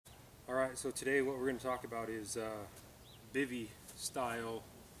Alright, so today what we're going to talk about is bivy style,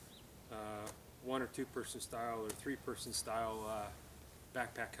 1 or 2 person style or 3 person style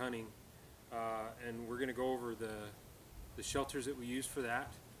backpack hunting, and we're going to go over the shelters that we use for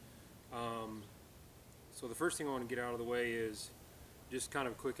that. So the first thing I want to get out of the way is just kind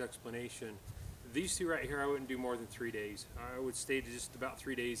of a quick explanation. These two right here I wouldn't do more than 3 days. I would stay to just about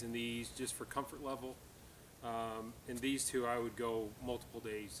 3 days in these just for comfort level. In these two I would go multiple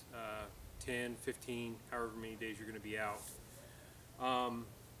days, 10, 15, however many days you're going to be out.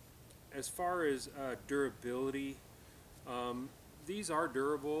 As far as durability, these are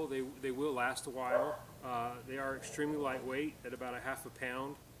durable. They will last a while. They are extremely lightweight at about a half a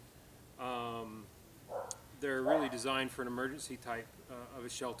pound. They're really designed for an emergency type of a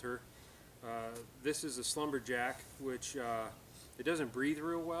shelter. This is a Slumberjack, which it doesn't breathe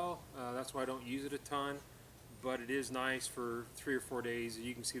real well. That's why I don't use it a ton. But it is nice for 3 or 4 days.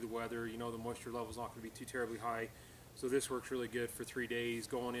 You can see the weather, you know the moisture level is not going to be too terribly high. So this works really good for 3 days,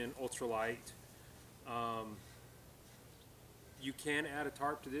 going in ultralight. You can add a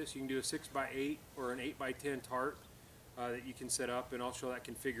tarp to this. You can do a 6x8 or an 8x10 tarp that you can set up, and I'll show that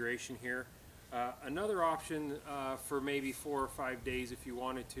configuration here. Another option for maybe 4 or 5 days if you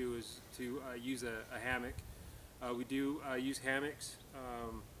wanted to is to use a hammock. We do use hammocks.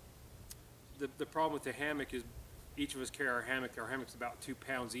 The problem with the hammock is each of us carry our hammock. Our hammock's about 2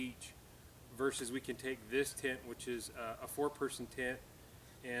 pounds each, versus we can take this tent, which is a 4-person tent,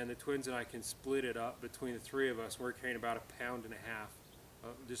 and the twins and I can split it up between the 3 of us. We're carrying about 1.5 pounds,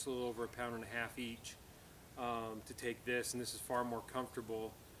 just a little over 1.5 pounds each to take this, and this is far more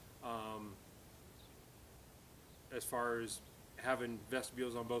comfortable as far as having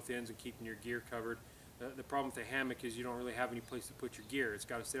vestibules on both ends and keeping your gear covered. The problem with the hammock is you don't really have any place to put your gear. It's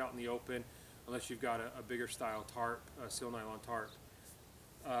got to sit out in the open unless you've got a bigger style tarp, a seal nylon tarp.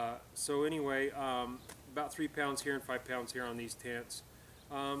 So anyway, about 3 pounds here and 5 pounds here on these tents.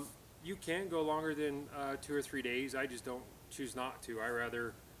 You can go longer than 2 or 3 days. I just don't choose not to. I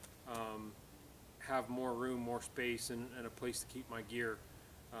rather have more room, more space, and a place to keep my gear.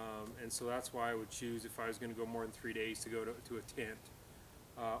 And so that's why I would choose, if I was going to go more than 3 days, to go to a tent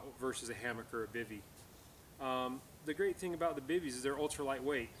versus a hammock or a bivy. The great thing about the bivvies is they're ultra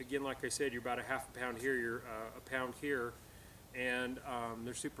lightweight. Again, like I said, you're about 1/2 pound here, you're 1 pound here, and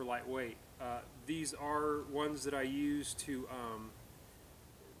they're super lightweight. These are ones that I use to,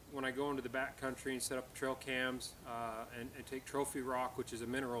 when I go into the back country and set up trail cams and take trophy rock, which is a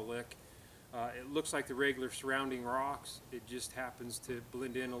mineral lick. It looks like the regular surrounding rocks. It just happens to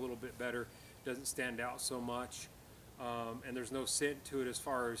blend in a little bit better. Doesn't stand out so much, and there's no scent to it as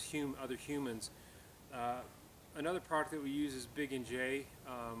far as other humans. Another product that we use is Big and J.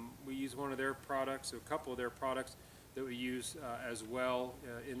 We use one of their products, a couple of their products that we use as well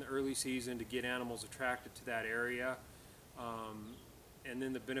in the early season to get animals attracted to that area. And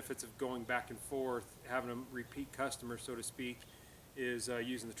then the benefits of going back and forth, having them repeat customers, so to speak, is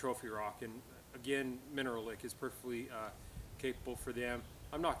using the trophy rock. And again, mineral lick is perfectly capable for them.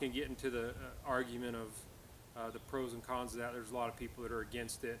 I'm not going to get into the argument of the pros and cons of that. There's a lot of people that are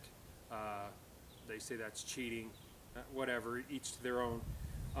against it. They say that's cheating, whatever, each to their own.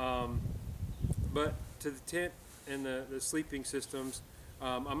 But to the tent and the sleeping systems,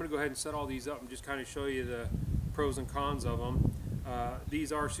 I'm going to go ahead and set all these up and just kind of show you the pros and cons of them.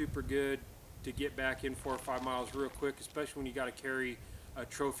 These are super good to get back in 4 or 5 miles real quick, especially when you got to carry a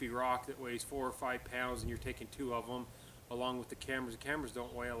trophy rock that weighs 4 or 5 pounds and you're taking 2 of them along with the cameras. The cameras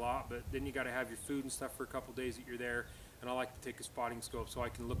don't weigh a lot, but then you got to have your food and stuff for a couple days that you're there. And I like to take a spotting scope so I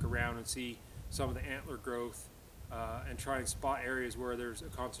can look around and see some of the antler growth and try and spot areas where there's a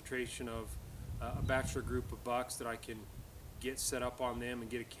concentration of a bachelor group of bucks that I can get set up on them and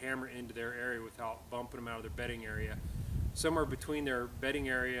get a camera into their area without bumping them out of their bedding area. Somewhere between their bedding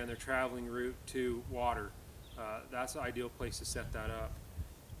area and their traveling route to water. That's the ideal place to set that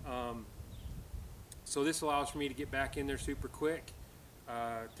up. So this allows for me to get back in there super quick,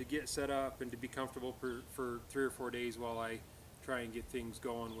 to get set up and to be comfortable for 3 or 4 days while I try and get things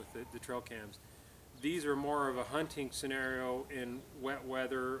going with the trail cams. These are more of a hunting scenario in wet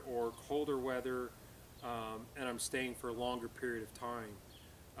weather or colder weather, and I'm staying for a longer period of time.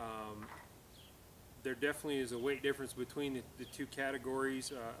 There definitely is a weight difference between the 2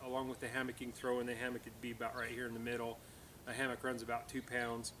 categories. Along with the hammock, you can throw in the hammock, it'd be about right here in the middle. A hammock runs about 2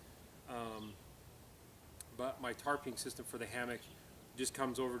 pounds. But my tarping system for the hammock just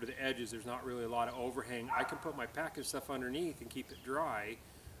comes over to the edges. There's not really a lot of overhang. I can put my pack and stuff underneath and keep it dry,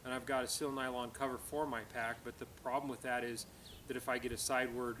 and I've got a seal nylon cover for my pack. But the problem with that is that if I get a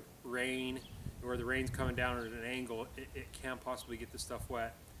sideward rain, where the rain's coming down at an angle, it can possibly get the stuff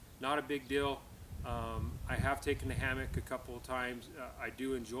wet. not a big deal. I have taken the hammock a couple of times. I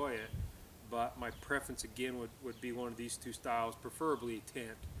do enjoy it, but my preference again would be one of these two styles, preferably a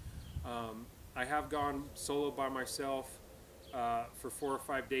tent. I have gone solo by myself for 4 or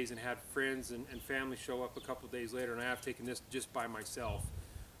 5 days and had friends and family show up a couple of days later, and I have taken this just by myself.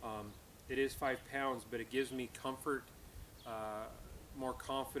 It is 5 pounds, but it gives me comfort, more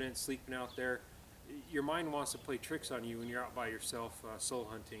confidence sleeping out there. Your mind wants to play tricks on you when you're out by yourself solo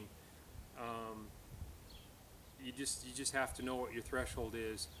hunting. You just have to know what your threshold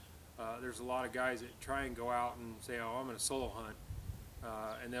is. There's a lot of guys that try and go out and say, oh, I'm going to solo hunt,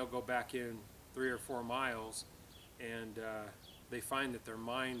 and they'll go back in 3 or 4 miles, and they find that their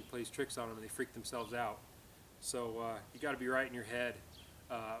mind plays tricks on them and they freak themselves out. So you got to be right in your head.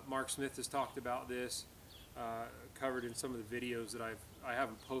 Mark Smith has talked about this, covered in some of the videos that I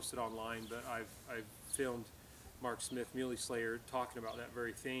haven't posted online, but I've filmed Mark Smith, Muley Slayer, talking about that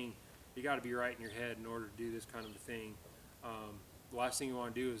very thing. You got to be right in your head in order to do this kind of a thing. The last thing you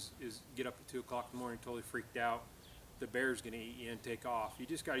want to do is get up at 2 o'clock in the morning totally freaked out. The bear's going to eat you and take off. You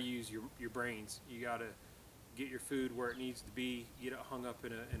just got to use your brains. You got to get your food where it needs to be, get it hung up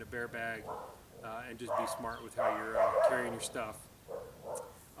in a bear bag, and just be smart with how you're carrying your stuff.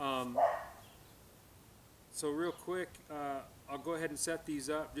 So real quick, I'll go ahead and set these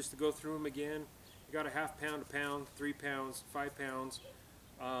up just to go through them again. You got a ½ pound, a pound, 3 pounds, 5 pounds,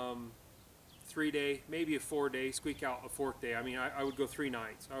 3 day, maybe a 4 day, squeak out a 4th day. I mean, I would go 3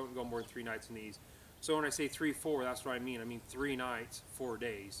 nights. I wouldn't go more than 3 nights in these. So when I say 3, 4, that's what I mean. I mean 3 nights, 4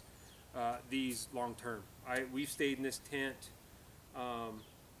 days. These long term. We've stayed in this tent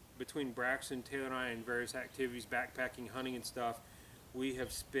between Braxton, Taylor and I, and various activities, backpacking, hunting and stuff. We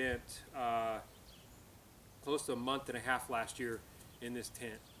have spent close to a month and a half last year in this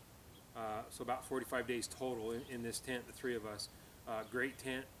tent. So about 45 days total in this tent, the 3 of us. Great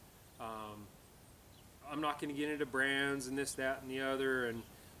tent. I'm not going to get into brands and this, that, and the other,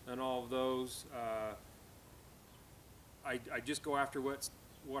 and all of those. I just go after what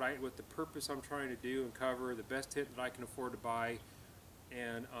the purpose I'm trying to do and cover, the best tent that I can afford to buy.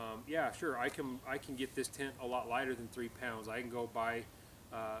 And yeah, sure, I can get this tent a lot lighter than 3 pounds. I can go buy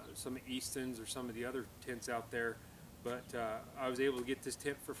some Easton's or some of the other tents out there, but I was able to get this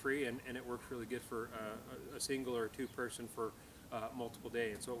tent for free, and it works really good for a single or a 2 person for multiple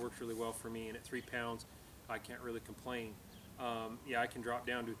days. And so it works really well for me, and at 3 pounds I can't really complain. Yeah, I can drop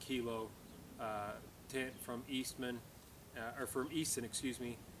down to a kilo tent from Easton, excuse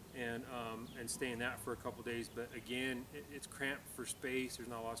me, and stay in that for a couple days. But again, it's cramped for space. There's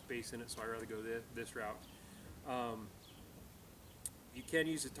not a lot of space in it, so I'd rather go this route. You can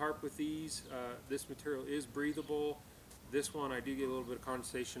use a tarp with these. This material is breathable. This one, I do get a little bit of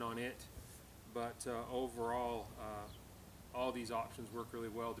condensation on it, but overall, all these options work really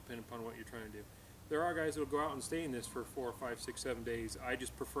well depending upon what you're trying to do. There are guys that will go out and stay in this for 4, 5, 6, 7 days. I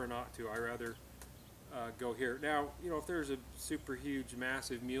just prefer not to. I rather go here. Now, you know, if there's a super huge,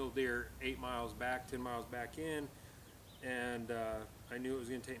 massive mule deer 8 miles back, 10 miles back in, and I knew it was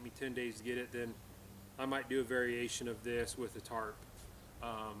going to take me 10 days to get it, then I might do a variation of this with a tarp,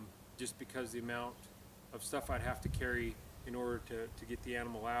 just because the amount of stuff I'd have to carry in order to get the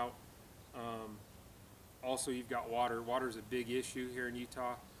animal out. Also, you've got water. Water is a big issue here in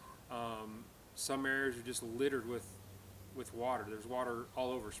Utah. Some areas are just littered with water. There's water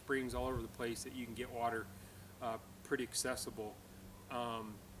all over, springs all over the place that you can get water pretty accessible.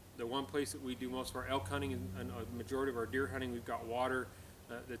 The one place that we do most of our elk hunting and a majority of our deer hunting, we've got water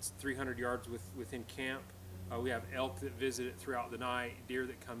that's 300 yards within camp. We have elk that visit it throughout the night, deer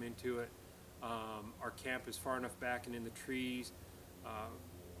that come into it. Our camp is far enough back and in the trees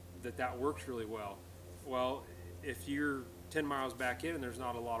that works really well. Well, if you're 10 miles back in and there's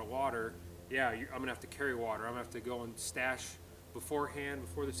not a lot of water, yeah, I'm going to have to carry water. I'm going to have to go and stash beforehand,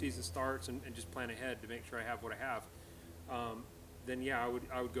 before the season starts, and just plan ahead to make sure I have what I have. Then yeah,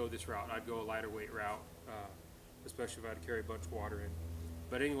 I would go this route. I'd go a lighter weight route, especially if I had to carry a bunch of water in.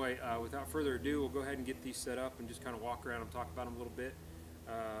 But anyway, without further ado, we'll go ahead and get these set up and just kind of walk around and talk about them a little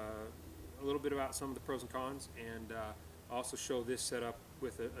bit about some of the pros and cons, and also show this setup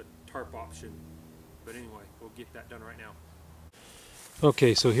with a tarp option. But anyway, we'll get that done right now.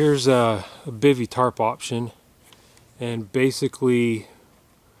 Okay, so here's a Bivy tarp option, and basically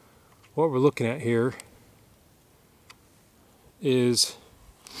what we're looking at here is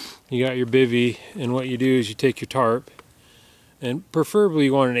you got your Bivy, and what you do is you take your tarp, and preferably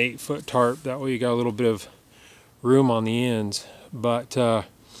you want an 8-foot tarp, that way you got a little bit of room on the ends, but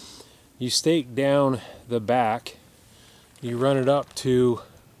you stake down the back, you run it up to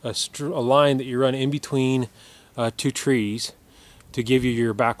a line that you run in between 2 trees. to give you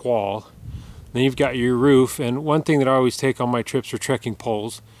your back wall. Then you've got your roof, and one thing that I always take on my trips are trekking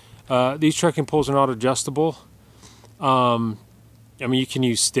poles. These trekking poles are not adjustable. I mean, you can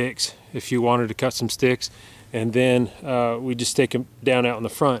use sticks if you wanted to cut some sticks, and then we just take them down out in the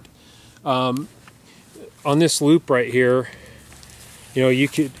front. On this loop right here, you know, you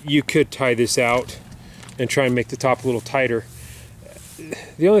could tie this out and try and make the top a little tighter.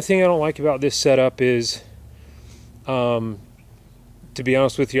 The only thing I don't like about this setup is, to be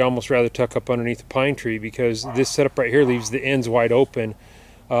honest with you, I almost rather tuck up underneath a pine tree, because this setup right here leaves the ends wide open.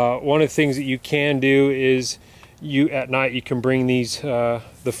 One of the things that you can do is at night you can bring these,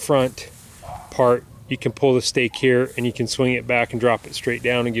 the front part, you can pull the stake here and you can swing it back and drop it straight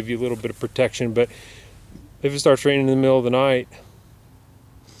down and give you a little bit of protection. But if it starts raining in the middle of the night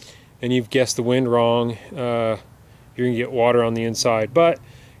and you've guessed the wind wrong, you're gonna get water on the inside. But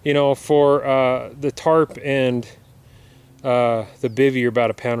you know, for the tarp and the bivy are about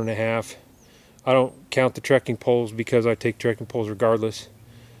 1.5 pounds. I don't count the trekking poles because I take trekking poles regardless.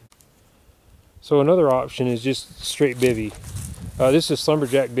 So another option is just straight bivy. This is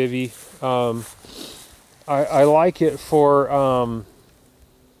Slumberjack bivy. I like it for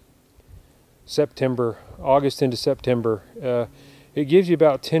September, August into September. It gives you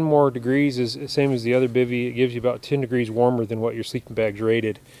about 10 more degrees, same as the other bivy. It gives you about 10 degrees warmer than what your sleeping bag's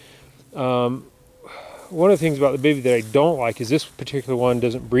rated. One of the things about the bivy that I don't like is this particular one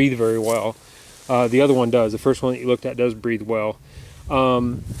doesn't breathe very well. The other one does. The first one that you looked at does breathe well.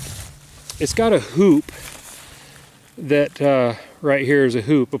 It's got a hoop that right here is a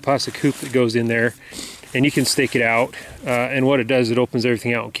hoop, a plastic hoop that goes in there, and you can stake it out. And what it does, it opens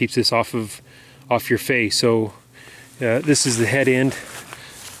everything out and keeps this off your face. So this is the head end.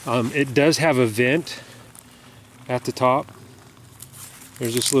 It does have a vent at the top.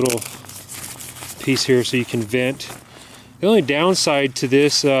 There's this little piece here so you can vent. The only downside to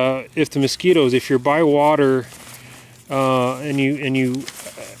this, if you're by water and you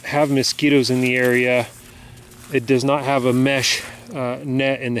have mosquitoes in the area, it does not have a mesh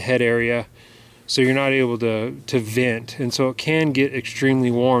net in the head area, so you're not able to vent, and so it can get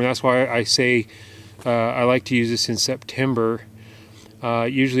extremely warm. That's why I say I like to use this in September.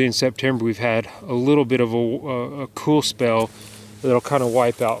 Usually in September we've had a little bit of a cool spell that'll kind of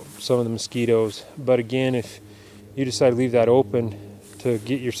wipe out some of the mosquitoes. But again, if you decide to leave that open to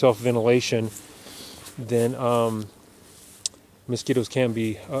get yourself ventilation, then mosquitoes can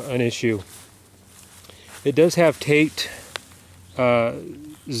be an issue. It does have taped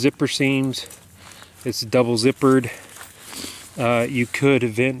zipper seams. It's double zippered. You could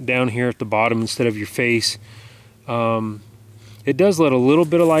vent down here at the bottom instead of your face. It does let a little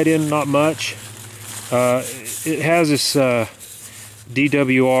bit of light in, not much. It has this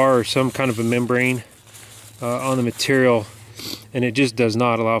DWR or some kind of a membrane on the material, and it just does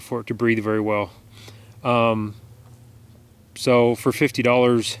not allow for it to breathe very well. So for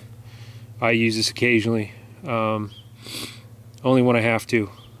 $50, I use this occasionally, only when I have to.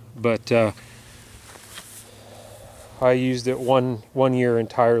 But I used it one year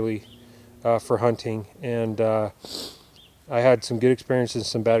entirely for hunting, and I had some good experiences,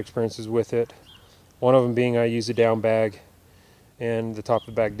 some bad experiences with it. One of them being I used a down bag, and the top of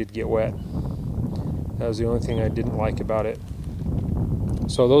the bag did get wet. That was the only thing I didn't like about it.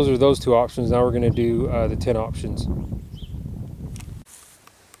 So those are those two options. Now we're going to do the 10 options.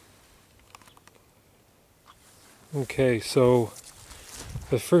 Okay, so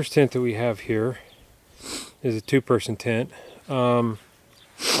the first tent that we have here is a 2-person tent. I'm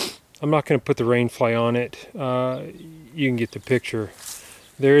not going to put the rain fly on it. You can get the picture.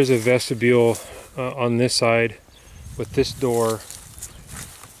 There is a vestibule on this side with this door.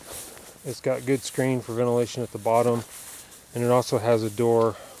 It's got good screen for ventilation at the bottom, and it also has a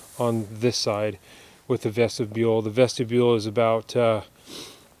door on this side with a vestibule. The vestibule is about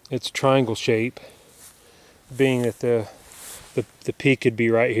it's triangle shape, being that the peak could be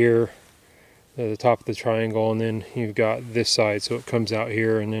right here at the top of the triangle, and then you've got this side, so it comes out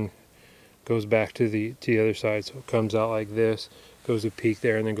here and then goes back to the other side. So it comes out like this, goes to peak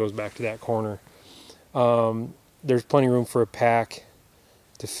there, and then goes back to that corner. There's plenty of room for a pack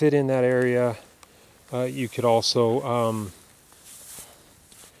to fit in that area. You could also,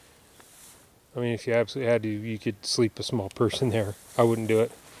 I mean, if you absolutely had to, you could sleep a small person there. I wouldn't do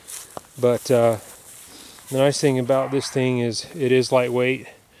it. But the nice thing about this thing is it is lightweight.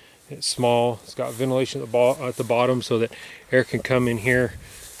 It's small. It's got ventilation at the bottom so that air can come in here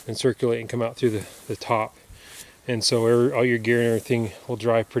and circulate and come out through the top. And so all your gear and everything will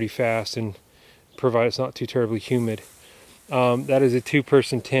dry pretty fast, and provided it's not too terribly humid. That is a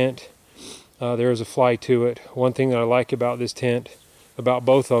 2-person tent. There is a fly to it. One thing that I like about this tent about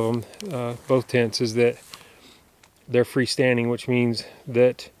both of them, both tents, is that they're freestanding, which means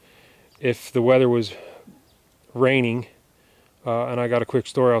that if the weather was raining, and I got a quick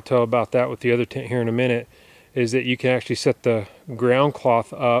story I'll tell about that with the other tent here in a minute, is that you can actually set the ground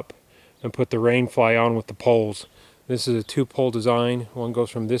cloth up and put the rain fly on with the poles. This is a 2-pole design. One goes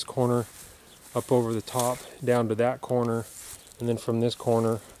from this corner up over the top down to that corner, and then from this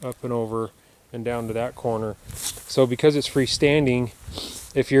corner up and over and down to that corner. So because it's freestanding,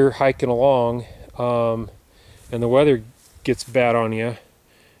 if you're hiking along and the weather gets bad on you,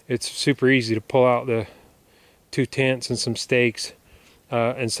 it's super easy to pull out the 2 tents and some stakes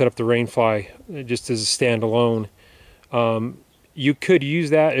and set up the rain fly just as a standalone. You could use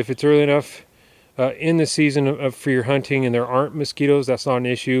that if it's early enough in the season for your hunting and there aren't mosquitoes. That's not an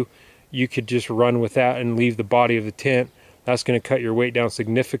issue. You could just run with that and leave the body of the tent. That's going to cut your weight down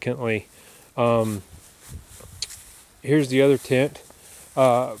significantly. Here's the other tent.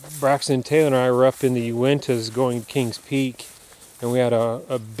 Braxton, Taylor, and I were up in the Uintas going to Kings Peak, and we had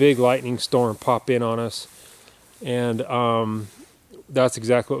a big lightning storm pop in on us. And that's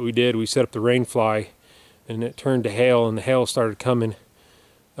exactly what we did. We set up the rain fly, and it turned to hail, and the hail started coming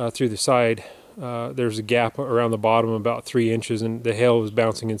through the side. There's a gap around the bottom about 3 inches, and the hail was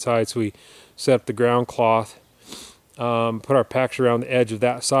bouncing inside, so we set up the ground cloth, put our packs around the edge of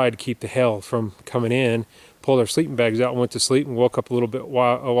that side to keep the hail from coming in, pulled our sleeping bags out and went to sleep, and woke up a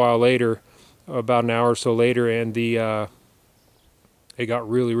while later, about an hour or so later, and it got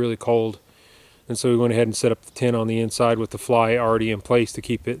really, really cold. And so we went ahead and set up the tent on the inside with the fly already in place to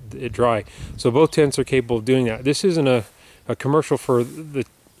keep it dry. So both tents are capable of doing that. This isn't a commercial for the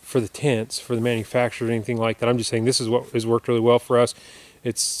tents, for the manufacturer or anything like that. I'm just saying this is what has worked really well for us.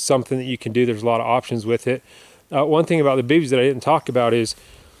 It's something that you can do. There's a lot of options with it. One thing about the bivvies that I didn't talk about is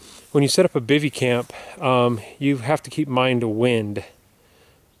when you set up a bivvy camp, you have to keep in mind the wind.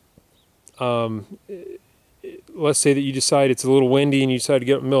 Let's say that you decide it's a little windy and you decide to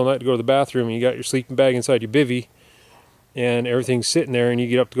get up in the middle of the night to go to the bathroom, and you got your sleeping bag inside your bivvy and everything's sitting there, and you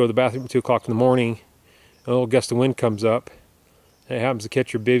get up to go to the bathroom at 2 o'clock in the morning, a little gust of wind comes up and it happens to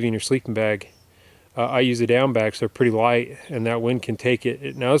catch your bivvy and your sleeping bag. I use a down bag, so they're pretty light, and that wind can take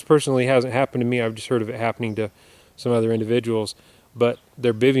it. Now, this personally hasn't happened to me. I've just heard of it happening to some other individuals, but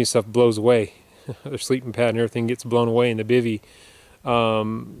their bivvy and stuff blows away. Their sleeping pad and everything gets blown away in the bivvy.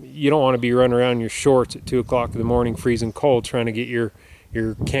 You don't want to be running around in your shorts at 2 o'clock in the morning freezing cold trying to get your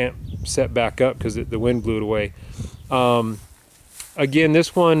camp set back up because the wind blew it away. Again,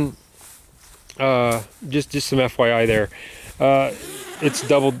 this one, just some FYI there. It's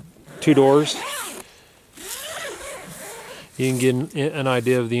double 2 doors. You can get an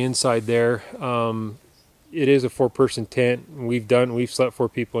idea of the inside there. It is a 4-person tent. We've slept 4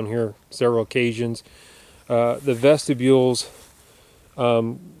 people in here several occasions. The vestibules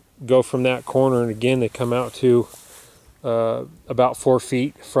go from that corner, and again they come out to about 4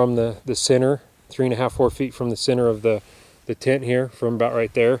 feet from the center, 3.5, 4 feet from the center of the tent here, from about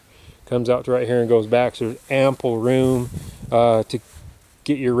right there, comes out to right here and goes back. So there's ample room to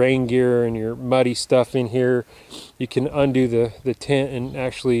get your rain gear and your muddy stuff in here. You can undo the tent and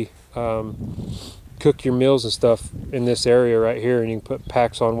actually cook your meals and stuff in this area right here, and you can put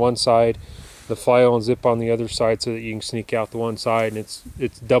packs on one side, the file and zip on the other side, so that you can sneak out the one side. And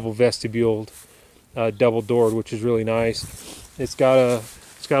it's double vestibuled, double doored, which is really nice. It's got a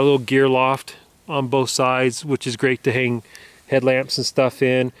little gear loft on both sides, which is great to hang headlamps and stuff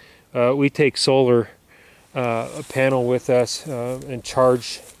in. We take solar a panel with us and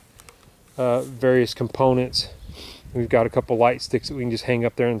charge various components. We've got a couple light sticks that we can just hang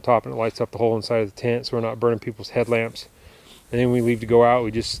up there on the top, and it lights up the whole inside of the tent, so we're not burning people's headlamps. And then we leave to go out,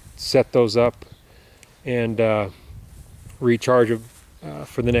 we just set those up and recharge them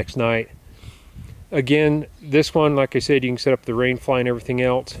for the next night. Again, this one, like I said, you can set up the rain fly and everything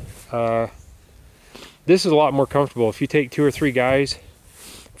else. This is a lot more comfortable. If you take 2 or 3 guys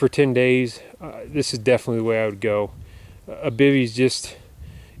for 10 days, this is definitely the way I would go. A bivvy's just,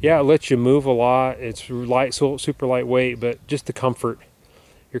 yeah, it lets you move a lot. It's light, so super lightweight, but just the comfort.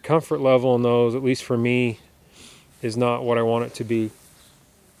 Your comfort level in those, at least for me, is not what I want it to be.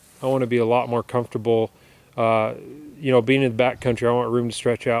 I want to be a lot more comfortable. You know, being in the backcountry, I want room to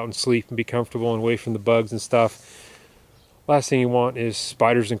stretch out and sleep and be comfortable and away from the bugs and stuff. Last thing you want is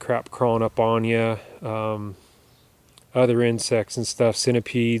spiders and crap crawling up on you. Other insects and stuff,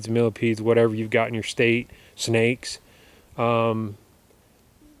 centipedes, millipedes, whatever you've got in your state, snakes.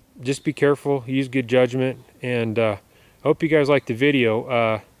 Just be careful, use good judgment, and I hope you guys like the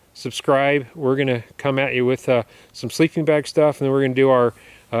video. Subscribe. We're going to come at you with some sleeping bag stuff, and then we're going to do our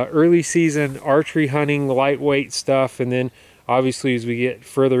early season archery hunting lightweight stuff, and then Obviously, as we get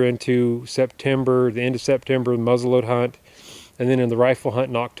further into September, the end of September, the muzzleload hunt, and then in the rifle hunt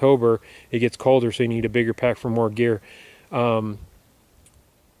in October, it gets colder, so you need a bigger pack for more gear. I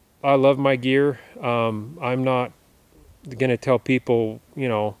love my gear. I'm not gonna tell people, you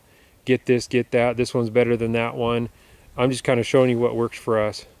know, get this, get that, this one's better than that one. I'm just kind of showing you what works for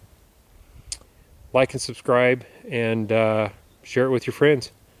us. Like and subscribe, and share it with your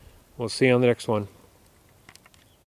friends. We'll see you on the next one.